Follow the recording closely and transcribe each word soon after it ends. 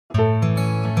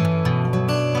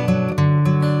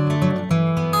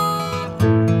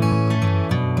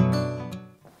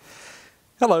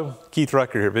Hello, Keith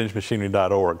Rucker here at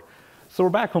VintageMachinery.org. So we're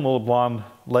back on the LeBlond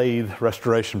Lathe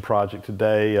restoration project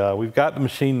today. We've got the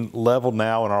machine leveled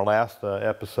now in our last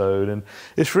episode, and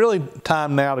it's really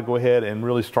time now to go ahead and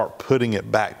really start putting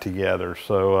it back together.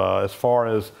 So as far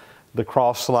as the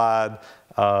cross slide,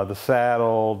 the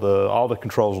saddle, all the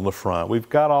controls on the front, we've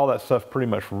got all that stuff pretty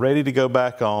much ready to go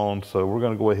back on. So we're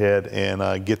going to go ahead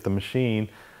and get the machine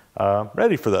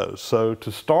ready for those. So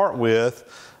to start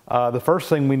with, the first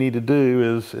thing we need to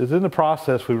do is in the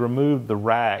process we remove the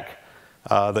rack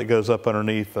that goes up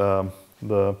underneath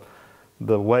the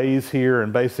ways here,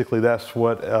 and basically that's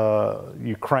what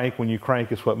you crank. When you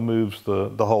crank, it's what moves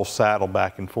the whole saddle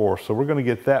back and forth. So we're going to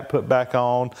get that put back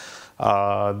on.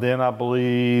 Then I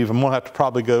believe I'm going to have to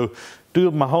probably go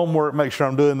do my homework, make sure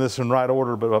I'm doing this in right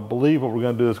order, but I believe what we're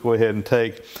going to do is go ahead and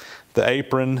take the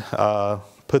apron,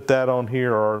 put that on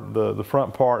here, or the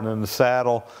front part, and then the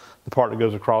saddle, the part that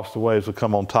goes across the waves, will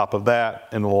come on top of that,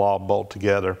 and it'll all bolt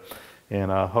together.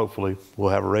 And hopefully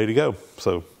we'll have it ready to go.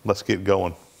 So let's get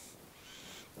going.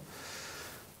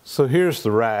 So here's the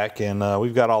rack, and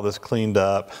we've got all this cleaned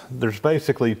up. There's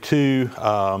basically two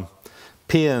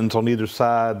pins on either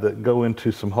side that go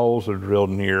into some holes that are drilled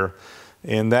in here,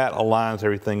 and that aligns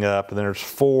everything up. And then there's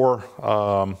four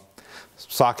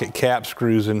socket cap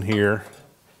screws in here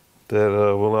that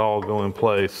will all go in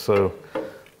place. So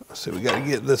we got to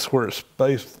get this where it's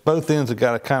spaced. Both ends have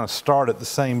got to kind of start at the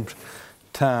same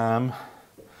time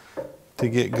to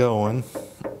get going.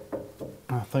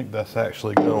 I think that's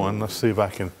actually going. Let's see if I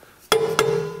can.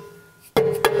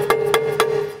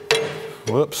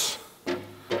 Whoops,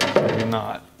 maybe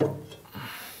not.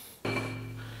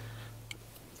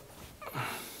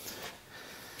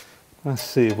 Let's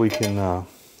see if we can, I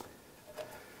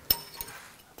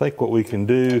think what we can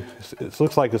do, it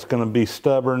looks like it's going to be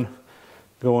stubborn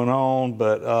going on,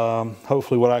 but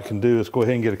hopefully what I can do is go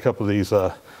ahead and get a couple of these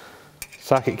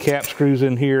socket cap screws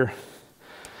in here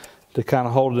to kind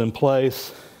of hold it in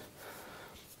place.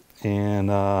 And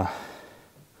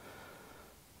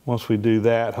once we do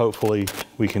that, hopefully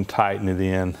we can tighten it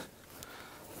in.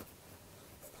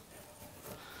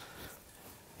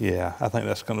 Yeah, I think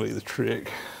that's going to be the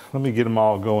trick. Let me get them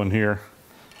all going here.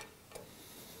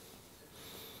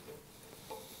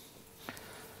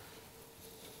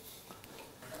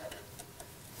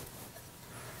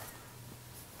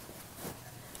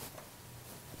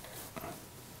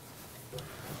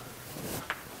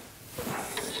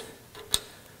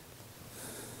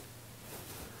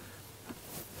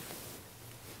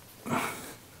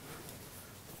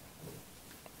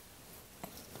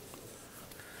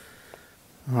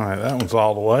 All right, that one's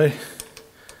all the way.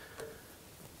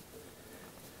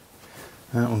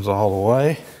 That one's all the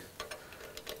way.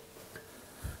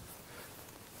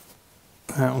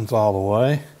 That one's all the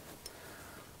way.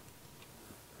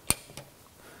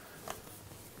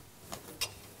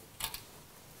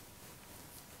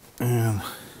 And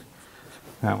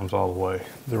that one's all the way.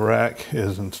 The rack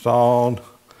is installed.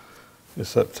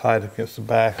 It's up tight against the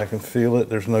back. I can feel it.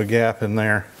 There's no gap in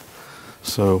there.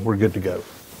 So we're good to go.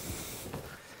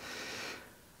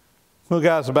 Well,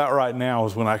 guys, about right now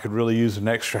is when I could really use an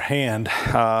extra hand.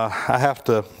 I have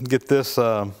to get this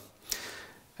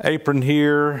apron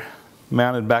here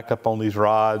mounted back up on these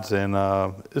rods, and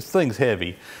this thing's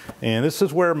heavy. And this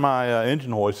is where my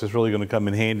engine hoist is really going to come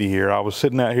in handy here. I was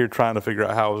sitting out here trying to figure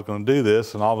out how I was going to do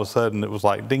this, and all of a sudden it was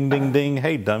like, ding, ding, ding,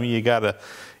 hey, dummy, you got an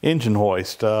engine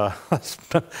hoist. Let's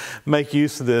make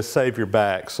use of this, save your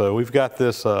back. So we've got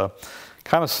this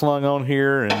kind of slung on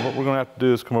here, and what we're going to have to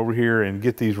do is come over here and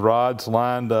get these rods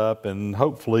lined up and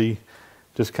hopefully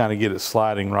just kind of get it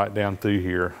sliding right down through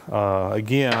here.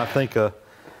 Again, I think a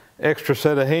extra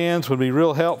set of hands would be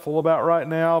real helpful about right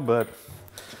now, but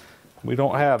we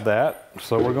don't have that,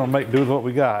 so we're going to make do with what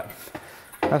we got.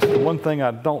 That's the one thing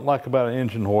I don't like about an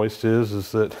engine hoist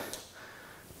is that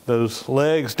those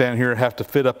legs down here have to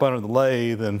fit up under the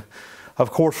lathe, and of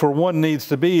course, where one needs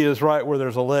to be is right where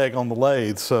there's a leg on the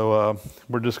lathe. So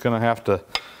we're just going to have to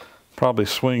probably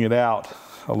swing it out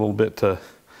a little bit to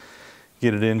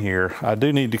get it in here. I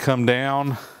do need to come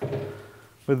down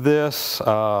with this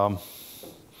a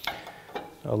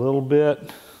little bit.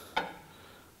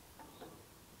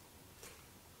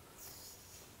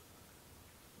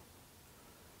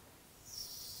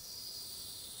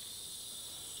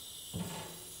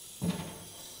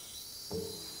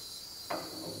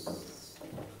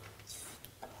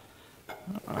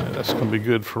 That's going to be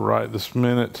good for right this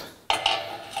minute.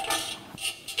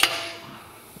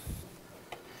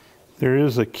 There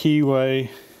is a keyway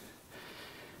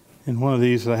in one of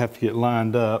these that I have to get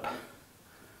lined up.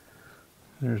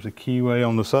 There's a keyway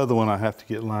on this other one I have to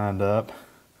get lined up.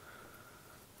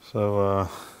 So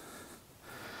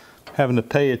having to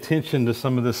pay attention to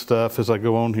some of this stuff as I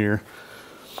go on here.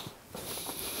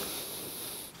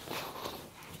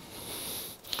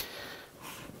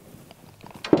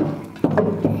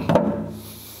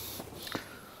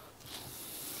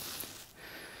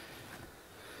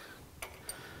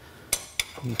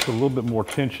 Put a little bit more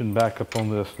tension back up on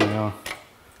this now.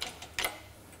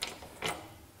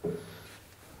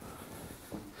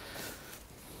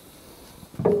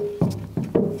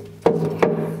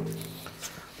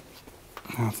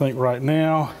 I think right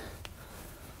now,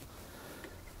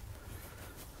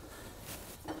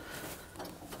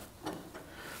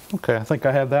 okay, I think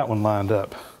I have that one lined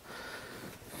up.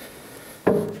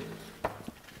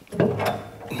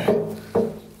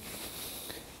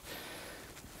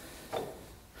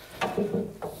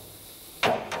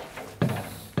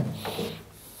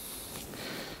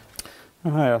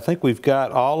 All right, I think we've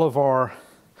got all of our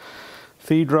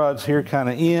feed rods here kind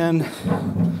of in.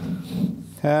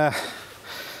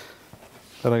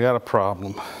 But I got a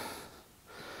problem.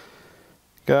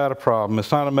 Got a problem.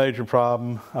 It's not a major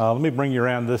problem. Let me bring you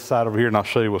around this side over here and I'll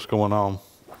show you what's going on.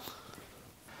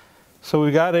 So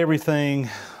we got everything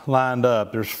lined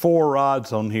up. There's 4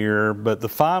 rods on here, but the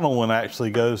final one actually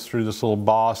goes through this little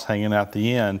boss hanging out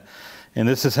the end. And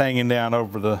this is hanging down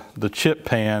over the chip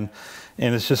pan,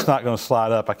 and it's just not going to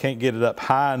slide up. I can't get it up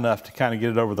high enough to kind of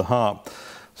get it over the hump.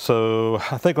 So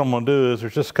I think what I'm going to do is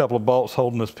there's just a couple of bolts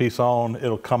holding this piece on.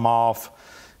 It'll come off,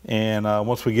 and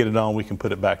once we get it on, we can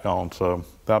put it back on. So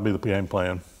that'll be the game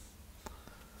plan.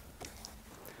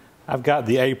 I've got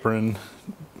the apron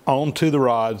onto the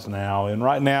rods now, and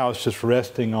right now it's just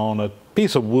resting on a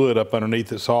piece of wood up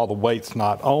underneath it, so all the weight's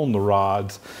not on the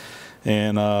rods.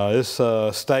 And it's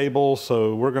stable,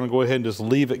 so we're going to go ahead and just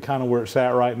leave it kind of where it's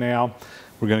at right now.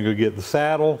 We're going to go get the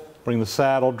saddle, bring the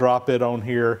saddle, drop it on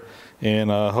here, and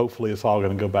hopefully it's all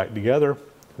going to go back together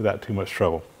without too much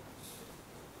trouble.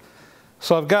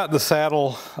 So I've got the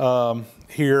saddle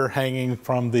here hanging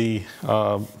from the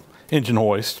engine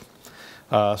hoist,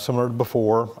 similar to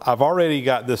before. I've already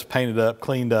got this painted up,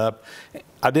 cleaned up.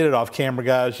 I did it off camera,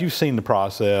 guys. You've seen the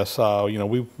process. You know,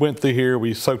 we went through here,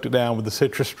 we soaked it down with the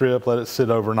citrus strip, let it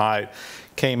sit overnight,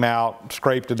 came out,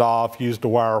 scraped it off, used a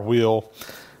wire wheel,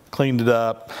 cleaned it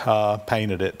up,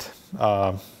 painted it.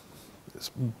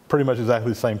 It's pretty much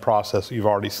exactly the same process that you've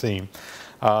already seen.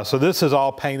 So this is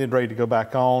all painted, ready to go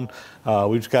back on.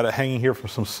 We've just got it hanging here from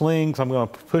some slings. I'm going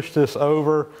to push this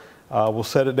over. We'll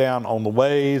set it down on the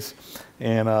ways,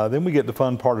 and then we get the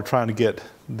fun part of trying to get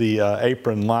the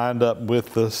apron lined up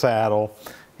with the saddle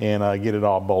and get it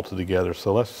all bolted together.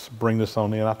 So let's bring this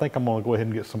on in. I think I'm going to go ahead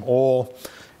and get some oil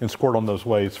and squirt on those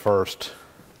ways first.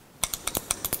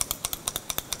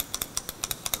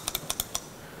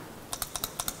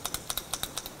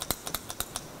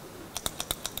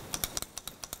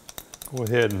 Go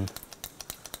ahead and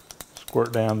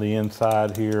squirt down the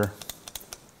inside here.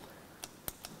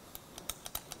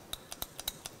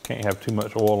 Can't have too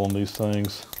much oil on these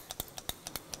things.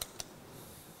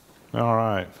 All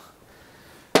right.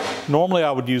 Normally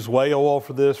I would use whey oil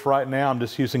for this. Right now I'm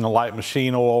just using a light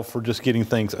machine oil for just getting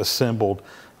things assembled.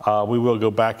 We will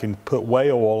go back and put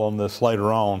whey oil on this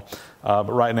later on,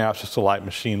 but right now it's just a light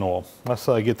machine oil. Let's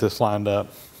get this lined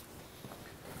up.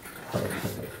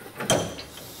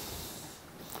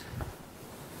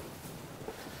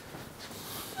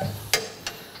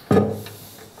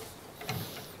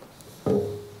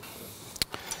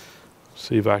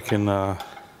 See if I can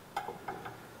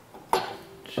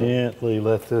gently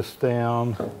let this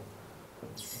down.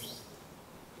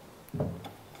 All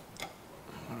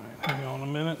right, hang on a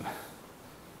minute.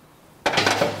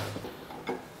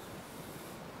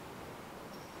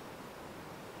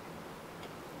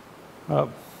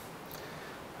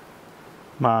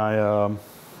 My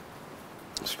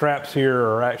straps here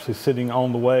are actually sitting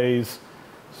on the ways,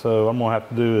 so I'm gonna have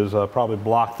to do is probably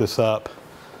block this up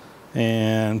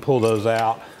and pull those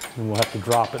out, and we'll have to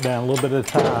drop it down a little bit at a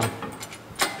time.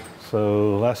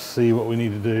 So let's see what we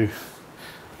need to do.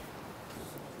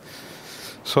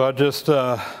 So I just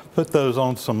put those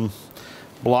on some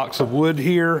blocks of wood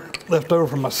here left over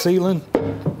from my ceiling,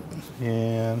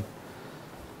 and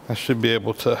I should be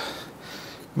able to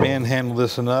manhandle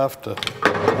this enough to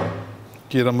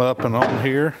get them up and on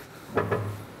here.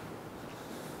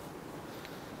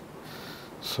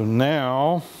 So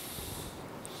now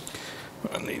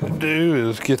what I need to do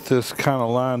is get this kind of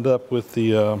lined up with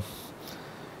the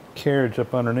carriage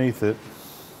up underneath it.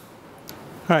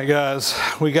 All right, guys,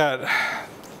 we got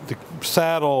the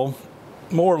saddle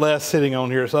more or less sitting on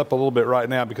here. It's up a little bit right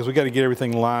now because we got to get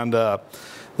everything lined up.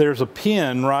 There's a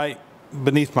pin right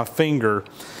beneath my finger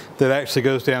that actually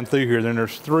goes down through here. Then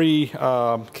there's 3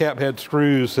 cap head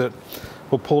screws that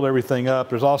will pull everything up.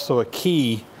 There's also a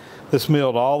key that's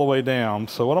milled all the way down.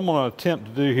 So what I'm going to attempt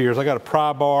to do here is I got a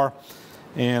pry bar,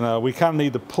 and we kind of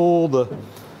need to pull the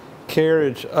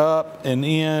carriage up and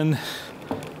in,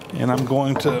 and I'm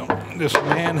going to just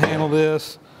manhandle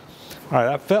this. All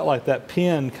right, I felt like that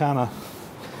pin kind of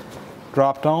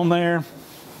dropped on there.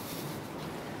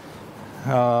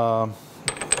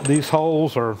 These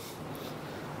holes are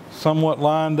somewhat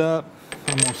lined up.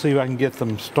 I'm going to see if I can get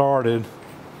them started.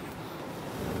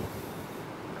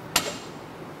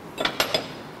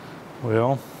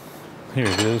 Well, here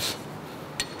it is.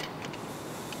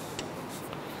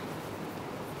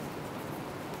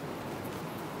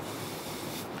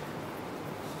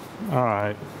 All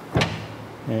right,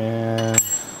 and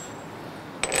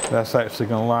that's actually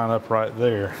going to line up right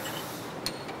there.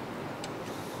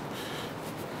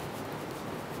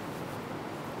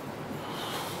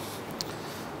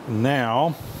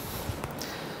 Now,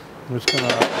 I'm just going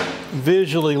to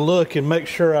visually look and make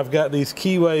sure I've got these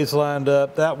keyways lined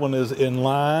up. That one is in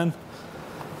line.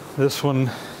 This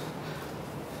one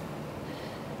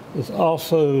is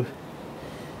also,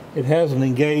 it hasn't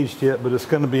engaged yet, but it's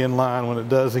going to be in line when it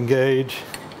does engage.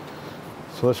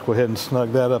 So let's go ahead and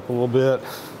snug that up a little bit.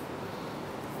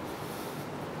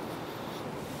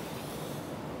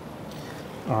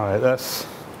 All right, that's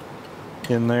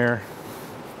in there.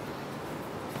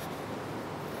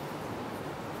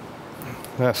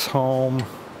 That's home.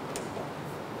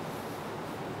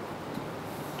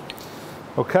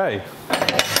 Okay,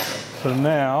 so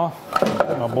now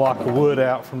I'll block the wood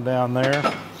out from down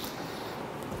there.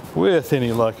 With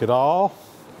any luck at all,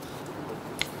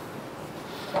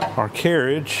 our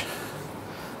carriage,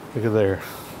 look at there,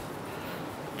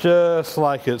 just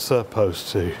like it's supposed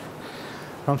to.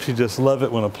 Don't you just love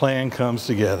it when a plan comes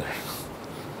together?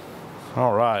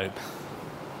 All right.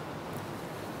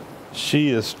 She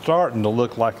is starting to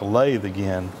look like a lathe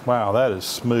again. Wow, that is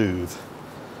smooth.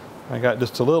 I got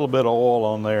just a little bit of oil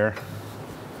on there,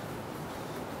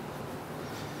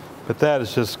 but that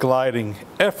is just gliding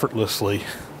effortlessly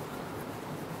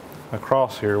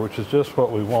across here, which is just what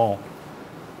we want.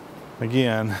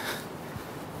 Again,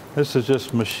 this is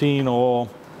just machine oil.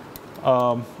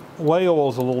 Whey oil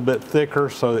is a little bit thicker,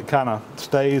 so it kind of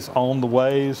stays on the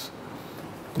ways.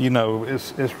 You know,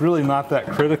 it's really not that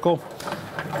critical.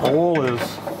 Oil is,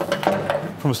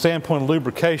 from a standpoint of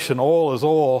lubrication, oil is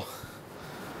oil,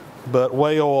 but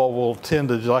whey oil will tend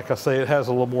to, like I say, it has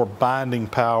a little more binding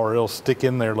power. It'll stick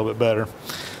in there a little bit better.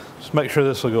 Just make sure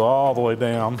this will go all the way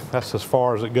down. That's as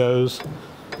far as it goes.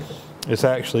 It's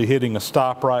actually hitting a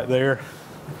stop right there.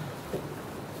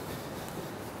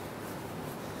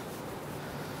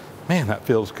 Man, that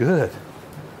feels good.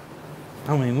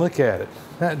 I mean, look at it.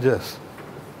 That just,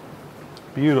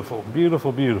 beautiful,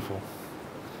 beautiful, beautiful.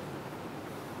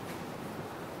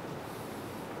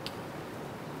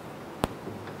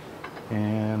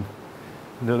 And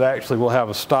it actually will have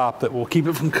a stop that will keep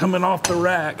it from coming off the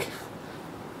rack,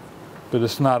 but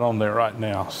it's not on there right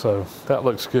now, so that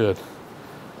looks good.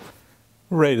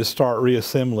 We're ready to start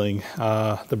reassembling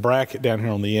the bracket down here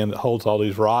on the end that holds all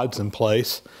these rods in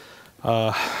place.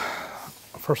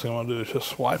 First thing I want to do is just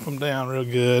swipe them down real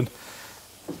good.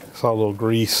 Saw a little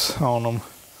grease on them,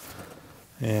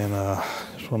 and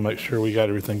just want to make sure we got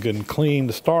everything good and clean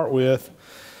to start with.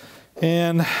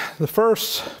 And the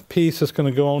first piece that's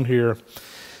going to go on here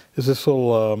is this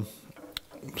little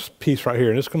piece right here,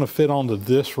 and it's going to fit onto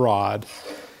this rod.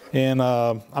 And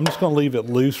I'm just going to leave it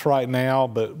loose right now,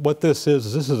 but what this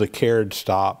is a carriage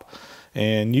stop,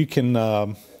 and you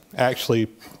can actually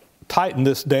tighten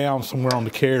this down somewhere on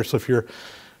the carriage. So if you're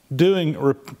doing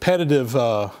repetitive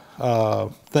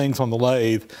things on the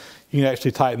lathe, you can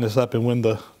actually tighten this up, and when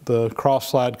the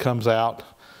cross slide comes out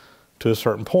to a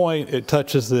certain point, it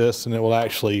touches this and it will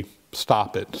actually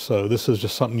stop it. So this is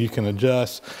just something you can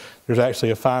adjust. There's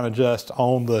actually a fine adjust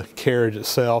on the carriage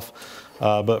itself,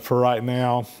 but for right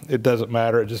now, it doesn't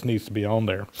matter. It just needs to be on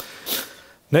there.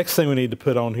 Next thing we need to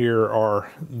put on here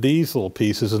are these little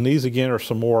pieces, and these again are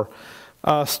some more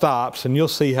stops, and you'll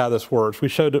see how this works. We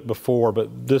showed it before,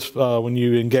 but this when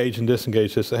you engage and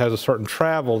disengage this, it has a certain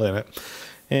travel in it.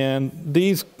 And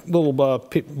these little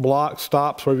block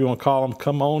stops, whatever you want to call them,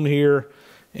 come on here,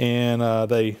 and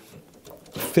they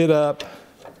fit up,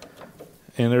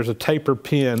 and there's a taper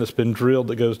pin that's been drilled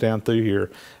that goes down through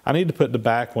here. I need to put the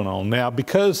back one on. Now,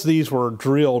 because these were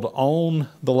drilled on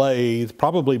the lathe,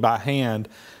 probably by hand,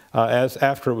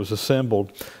 after it was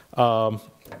assembled,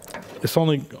 it's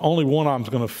only one of them's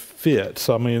going to fit.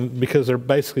 So I mean, because they're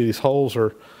basically, these holes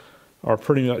are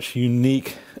pretty much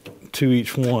unique to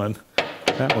each one.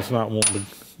 That one's not wanting to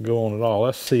go on at all.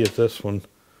 Let's see if this one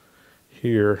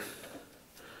here,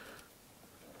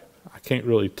 I can't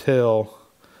really tell.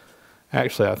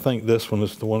 Actually, I think this one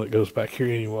is the one that goes back here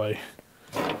anyway.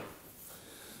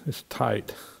 It's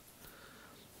tight.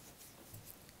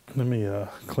 Let me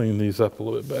clean these up a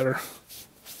little bit better.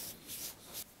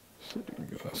 So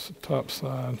that's the top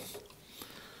side.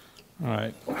 All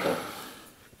right.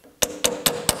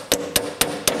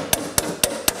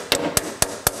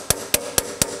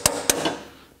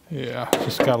 Yeah,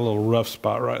 just got a little rough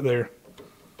spot right there.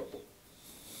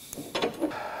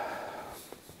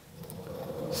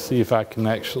 See if I can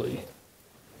actually,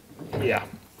 yeah,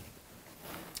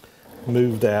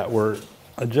 move that where,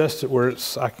 adjust it where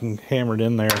it's, I can hammer it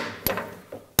in there.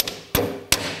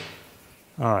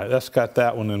 All right, that's got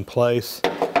that one in place,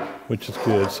 which is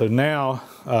good. So now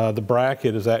the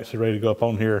bracket is actually ready to go up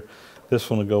on here. This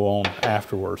one will go on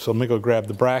afterwards. So let me go grab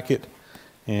the bracket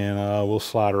and we'll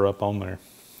slide her up on there.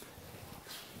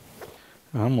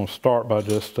 I'm gonna start by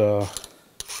just lubing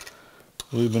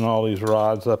all these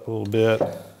rods up a little bit.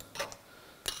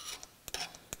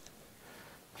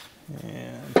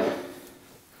 And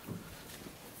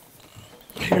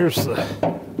here's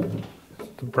the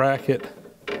bracket.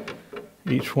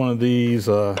 Each one of these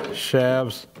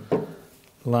shafts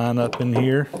line up in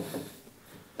here.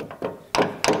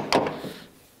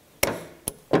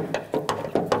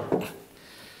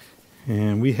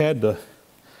 And we had to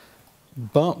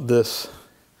bump this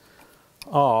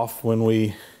off when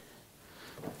we,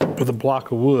 with a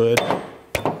block of wood,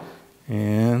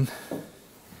 and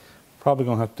probably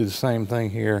gonna have to do the same thing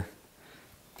here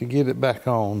to get it back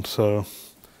on. So,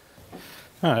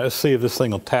 all right, let's see if this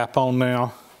thing will tap on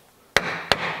now.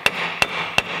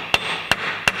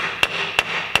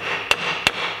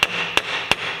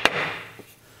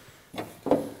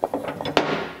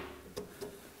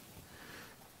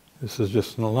 This is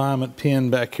just an alignment pin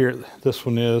back here. This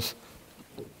one is.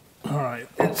 All right,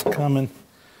 it's coming.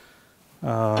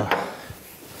 All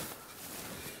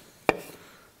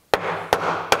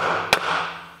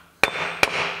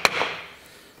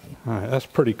right, that's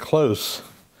pretty close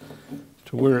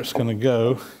to where it's going to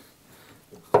go.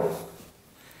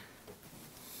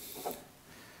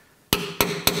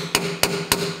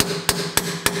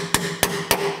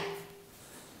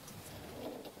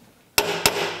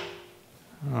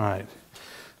 All right,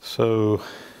 so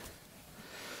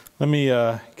let me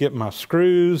get my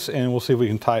screws and we'll see if we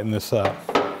can tighten this up.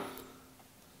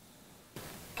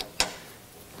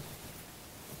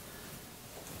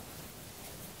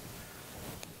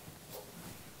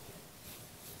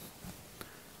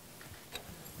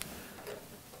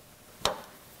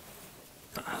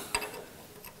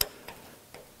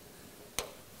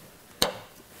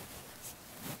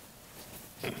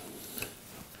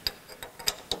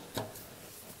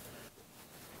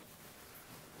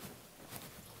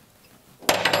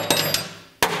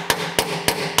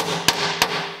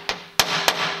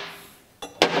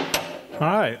 All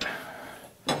right,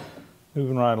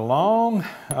 moving right along.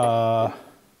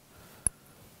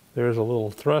 There's a little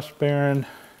thrust bearing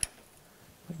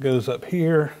that goes up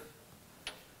here.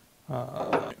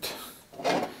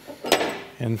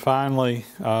 And finally,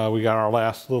 we got our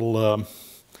last little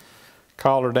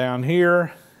collar down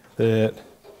here that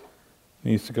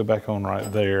needs to go back on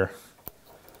right there.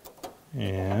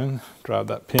 And drive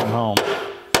that pin home.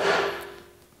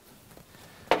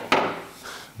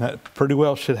 That pretty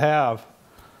well should have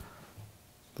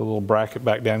the little bracket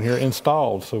back down here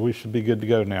installed, so we should be good to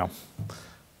go now.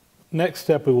 Next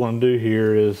step we want to do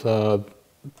here is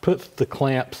put the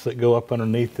clamps that go up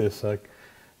underneath this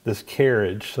this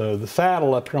carriage. So the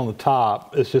saddle up here on the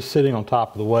top is just sitting on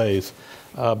top of the ways,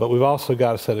 but we've also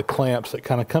got a set of clamps that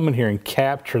kind of come in here and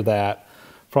capture that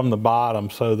from the bottom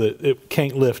so that it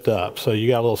can't lift up. So you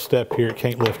got a little step here, it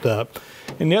can't lift up.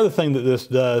 And the other thing that this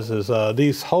does is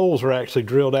these holes are actually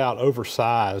drilled out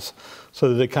oversized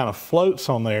so that it kind of floats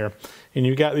on there. And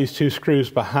you've got these two screws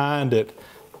behind it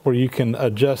where you can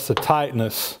adjust the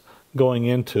tightness going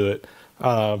into it.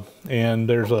 And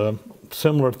there's a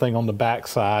similar thing on the back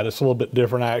side. It's a little bit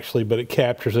different actually, but it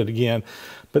captures it again.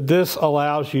 But this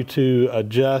allows you to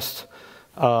adjust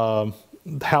how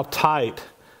tight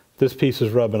this piece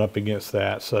is rubbing up against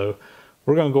that. So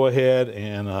we're going to go ahead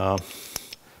and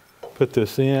put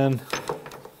this in.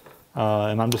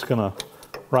 And I'm just going to,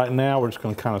 right now, we're just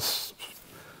going to kind of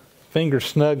finger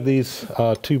snug these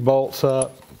two bolts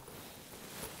up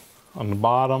on the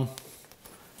bottom.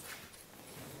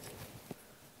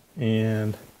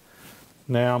 And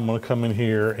now I'm going to come in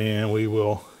here and we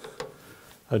will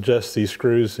adjust these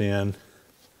screws in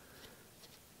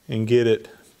and get it.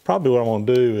 Probably what I'm going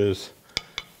to do is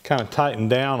kind of tighten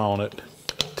down on it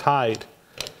tight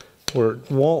where it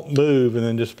won't move, and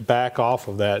then just back off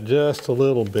of that just a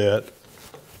little bit,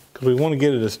 because we want to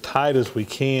get it as tight as we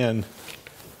can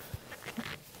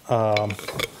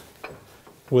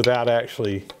without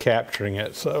actually capturing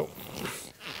it. So,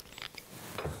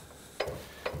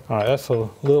 all right, that's a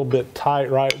little bit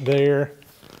tight right there.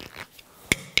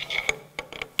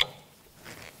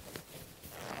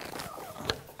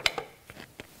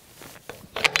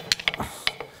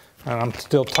 And I'm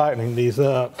still tightening these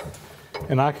up,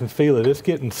 and I can feel it. It's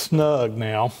getting snug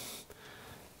now.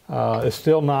 It's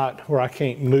still not where I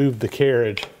can't move the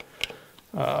carriage,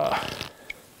 but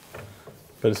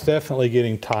it's definitely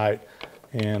getting tight,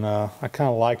 and I kind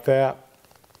of like that.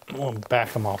 I'm going to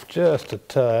back them off just a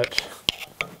touch,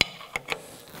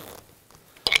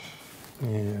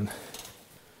 and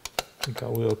I think I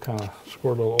will kind of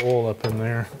squirt a little oil up in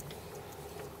there.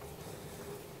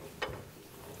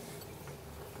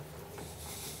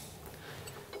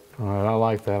 All right, I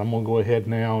like that. I'm going to go ahead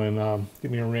now and get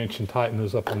me a wrench and tighten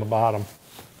those up on the bottom.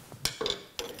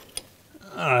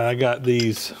 All right, I got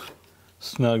these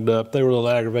snugged up. They were a little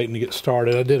aggravating to get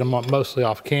started. I did them mostly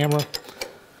off camera,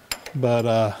 but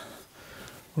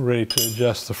we're ready to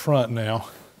adjust the front now.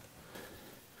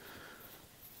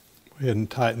 Go ahead and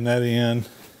tighten that in.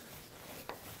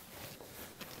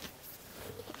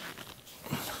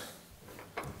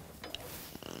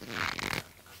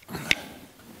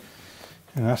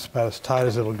 And that's about as tight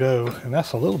as it'll go, and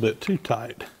that's a little bit too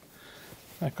tight.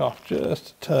 Back off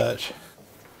just a touch.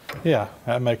 Yeah,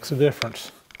 that makes a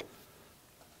difference.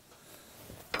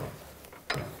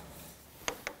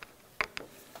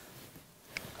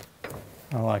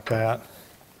 I like that.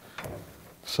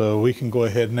 So we can go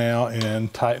ahead now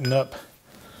and tighten up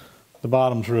the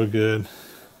bottoms real good.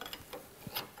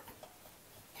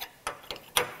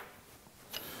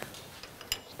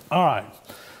 All right.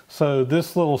 So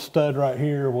this little stud right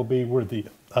here will be where the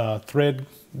thread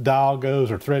dial goes,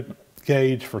 or thread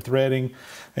gauge for threading,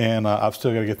 and I've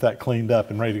still got to get that cleaned up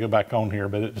and ready to go back on here,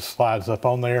 but it just slides up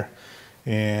on there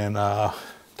and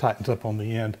tightens up on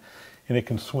the end, and it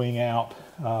can swing out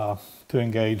to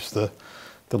engage the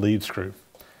lead screw.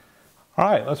 All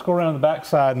right, let's go around the back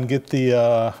side and get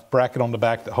the bracket on the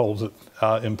back that holds it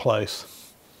in place.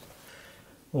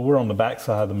 Well, we're on the back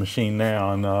side of the machine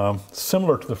now, and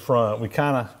similar to the front, we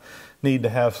kind of need to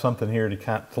have something here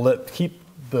to keep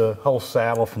the whole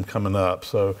saddle from coming up.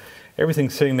 So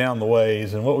everything's sitting down the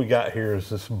ways, and what we got here is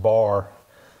this bar,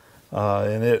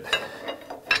 and it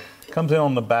comes in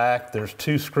on the back. There's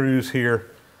two screws here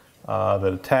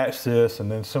that attach this, and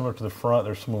then similar to the front,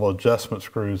 there's some little adjustment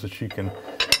screws that you can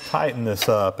tighten this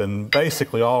up. And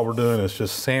basically all we're doing is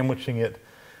just sandwiching it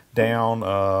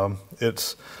down.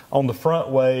 It's on the front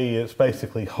way, it's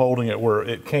basically holding it where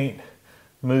it can't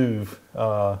move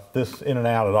this in and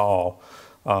out at all.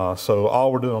 So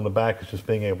all we're doing on the back is just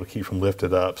being able to keep from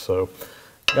lifted up. So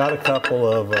got a couple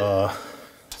of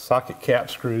socket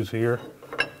cap screws here,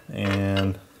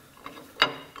 and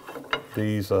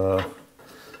these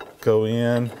go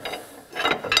in.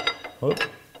 Whoop.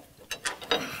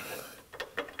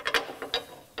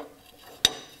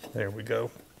 There we go.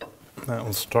 That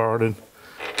one started.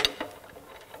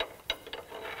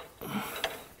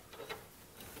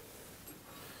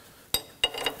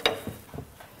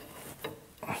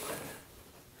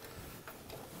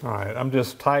 All right, I'm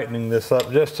just tightening this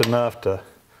up just enough to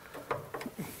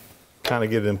kind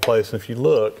of get it in place. And if you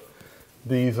look,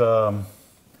 these holes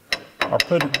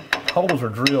are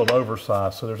drilled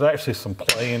oversized, so there's actually some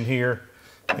play in here,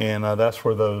 and that's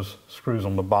where those screws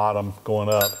on the bottom going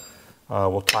up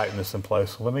will tighten this in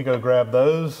place. So let me go grab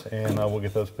those, and we'll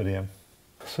get those put in.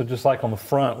 So just like on the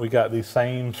front, we got these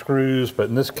same screws, but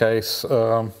in this case,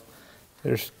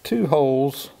 there's two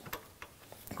holes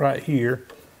right here.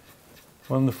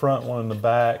 One in the front, one in the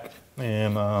back,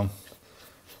 and I'll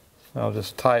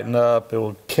just tighten up. It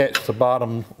will catch the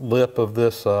bottom lip of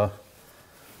this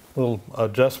little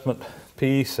adjustment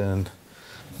piece, and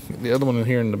the other one in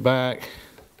here in the back.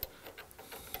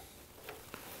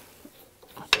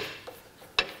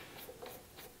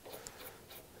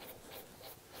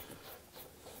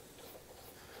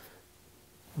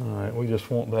 All right, we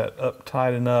just want that up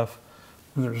tight enough.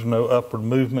 There's no upward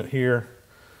movement here.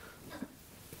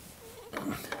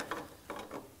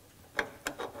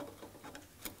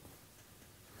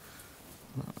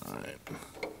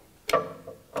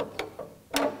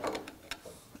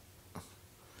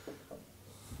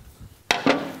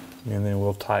 And then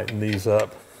we'll tighten these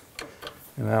up,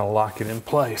 and that'll lock it in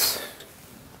place.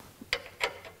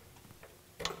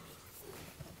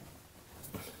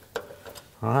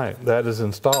 All right, that is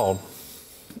installed.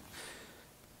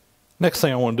 Next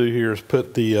thing I want to do here is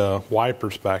put the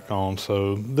wipers back on.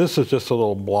 So this is just a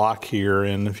little block here,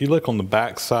 and if you look on the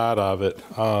back side of it,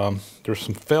 there's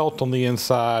some felt on the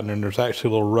inside, and then there's actually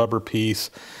a little rubber piece.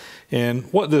 And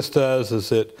what this does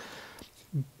is it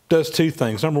does two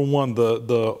things. Number one,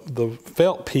 the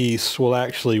felt piece will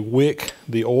actually wick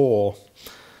the oil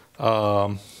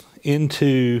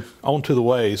onto the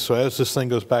ways. So as this thing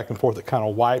goes back and forth, it kind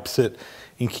of wipes it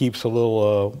and keeps a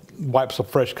little, wipes a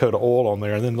fresh coat of oil on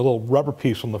there. And then the little rubber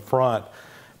piece on the front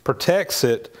protects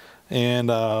it and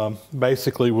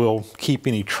basically will keep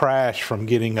any trash from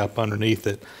getting up underneath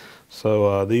it.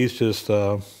 So these just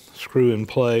screw in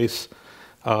place.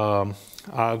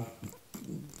 I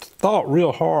thought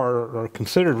real hard, or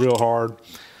considered real hard,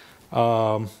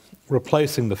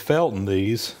 replacing the felt in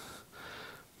these.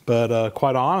 But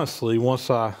quite honestly,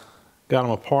 once I got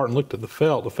them apart and looked at the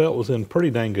felt was in pretty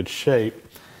dang good shape.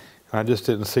 I just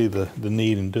didn't see the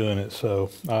need in doing it, so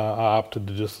I opted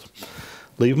to just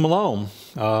leave them alone.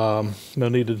 No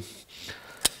need to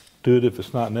do it if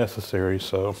it's not necessary.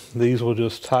 So these will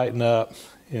just tighten up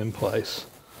in place.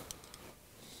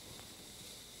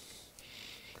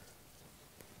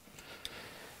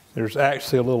 There's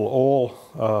actually a little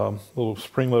oil, little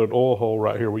spring-loaded oil hole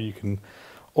right here where you can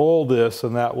oil this,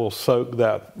 and that will soak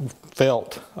that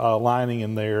felt lining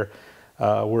in there,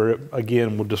 where it,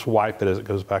 again, will just wipe it as it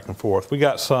goes back and forth. We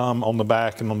got some on the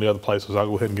back and on the other places. I'll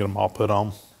go ahead and get them all put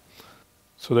on.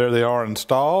 So there they are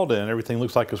installed, and everything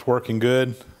looks like it's working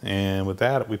good. And with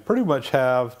that, we pretty much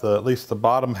have at least the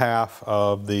bottom half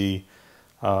of the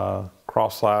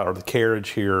cross slide or the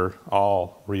carriage here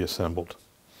all reassembled.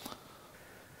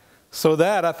 So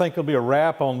that, I think, will be a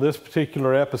wrap on this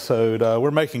particular episode. We're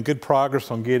making good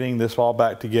progress on getting this all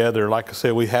back together. Like I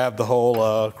said, we have the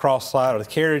whole cross slide or the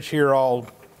carriage here all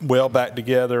well back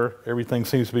together. Everything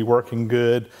seems to be working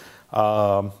good.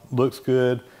 Looks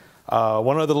good.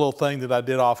 One other little thing that I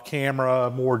did off camera,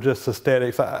 more just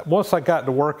aesthetics. Once I got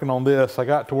to working on this, I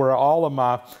got to where all of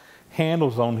my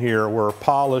handles on here were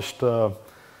polished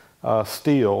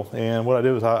steel. And what I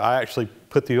did was I actually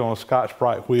put these on a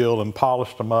Scotch-Brite wheel and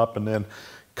polished them up and then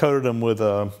coated them with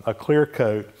a clear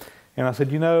coat. And I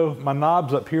said, you know, my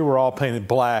knobs up here were all painted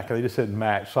black and they just didn't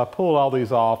match. So I pulled all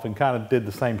these off and kind of did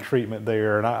the same treatment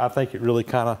there. And I think it really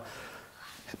kind of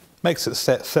makes it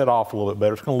set off a little bit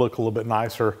better. It's going to look a little bit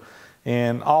nicer.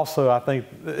 And also, I think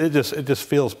it just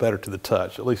feels better to the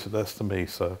touch. At least it does to me.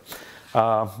 So,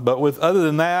 but other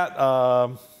than that,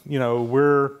 you know,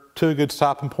 we're to a good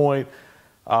stopping point.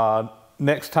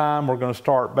 Next time, we're going to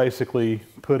start basically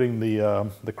putting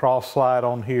the cross slide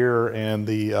on here and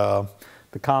the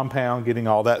compound, getting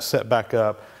all that set back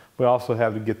up. We also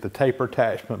have to get the taper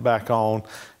attachment back on.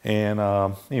 And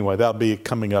anyway, that'll be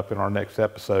coming up in our next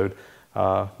episode.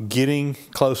 Getting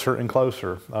closer and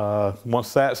closer.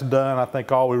 Once that's done, I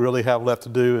think all we really have left to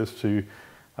do is to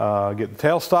get the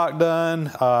tailstock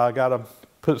done. I got to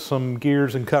put some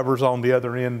gears and covers on the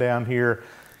other end down here,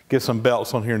 get some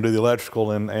belts on here and do the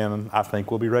electrical, and I think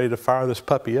we'll be ready to fire this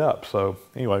puppy up. So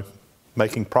anyway,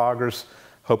 making progress.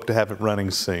 Hope to have it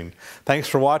running soon. Thanks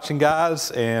for watching,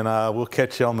 guys, and we'll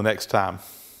catch you on the next time.